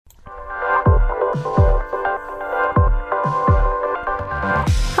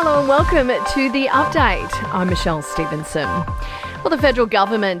welcome to The Update. I'm Michelle Stevenson. Well, the federal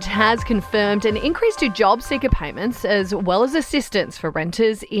government has confirmed an increase to job seeker payments as well as assistance for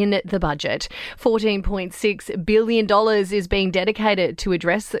renters in the budget. $14.6 billion is being dedicated to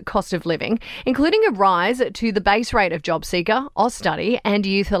address the cost of living, including a rise to the base rate of job seeker, Austudy and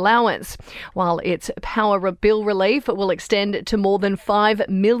youth allowance. While its power bill relief will extend to more than 5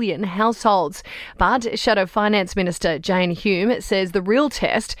 million households. But Shadow Finance Minister Jane Hume says the real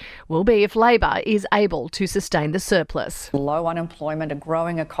test will be if Labor is able to sustain the surplus. Low unemployment, a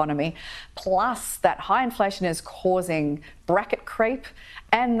growing economy, plus that high inflation is causing bracket creep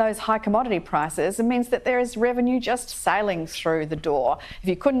and those high commodity prices. It means that there is revenue just sailing through the door. If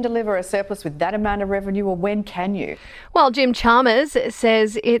you couldn't deliver a surplus with that amount of revenue, well, when can you? Well, Jim Chalmers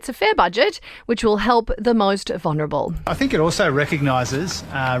says it's a fair budget, which will help the most vulnerable. I think it also recognises,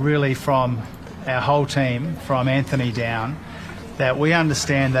 really from our whole team, from Anthony down, that we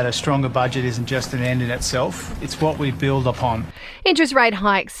understand that a stronger budget isn't just an end in itself, it's what we build upon. Interest rate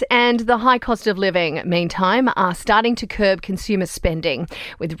hikes and the high cost of living, meantime, are starting to curb consumer spending,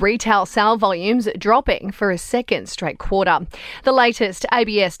 with retail sale volumes dropping for a second straight quarter. The latest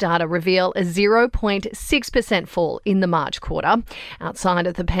ABS data reveal a 0.6% fall in the March quarter. Outside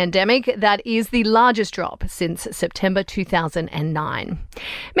of the pandemic, that is the largest drop since September 2009.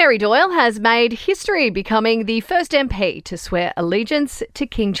 Mary Doyle has made history, becoming the first MP to swear allegiance to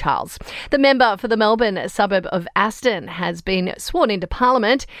King Charles. The member for the Melbourne suburb of Aston has been sworn into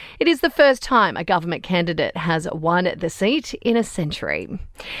Parliament. It is the first time a government candidate has won the seat in a century.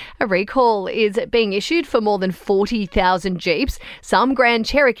 A recall is being issued for more than 40,000 Jeeps. Some Grand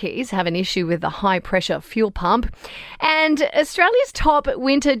Cherokees have an issue with the high-pressure fuel pump. And Australia's top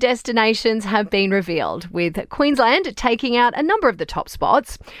winter destinations have been revealed, with Queensland taking out a number of the top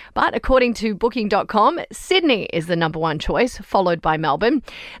spots. But according to Booking.com, Sydney is the number one choice, followed by Melbourne.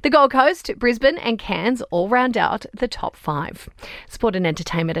 The Gold Coast, Brisbane and Cairns all round out the top 5. Sport and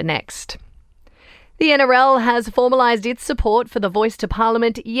entertainment are next. The NRL has formalised its support for the Voice to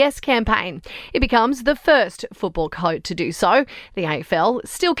Parliament Yes campaign. It becomes the first football code to do so. The AFL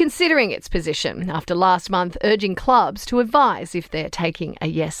still considering its position after last month urging clubs to advise if they're taking a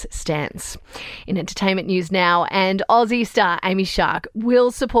yes stance. In entertainment news now, and Aussie star Amy Shark will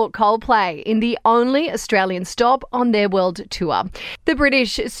support Coldplay in the only Australian stop on their world tour. The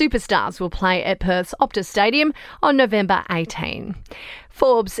British superstars will play at Perth's Optus Stadium on November 18.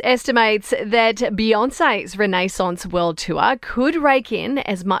 Forbes estimates that Beyoncé's Renaissance World Tour could rake in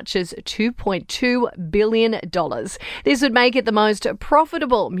as much as $2.2 billion. This would make it the most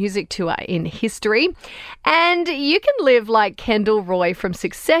profitable music tour in history. And you can live like Kendall Roy from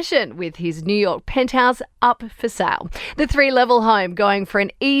Succession with his New York penthouse up for sale. The 3-level home going for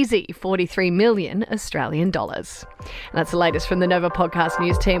an easy 43 million Australian dollars. And that's the latest from the Nova Podcast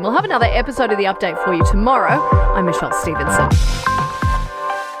News team. We'll have another episode of The Update for you tomorrow. I'm Michelle Stevenson.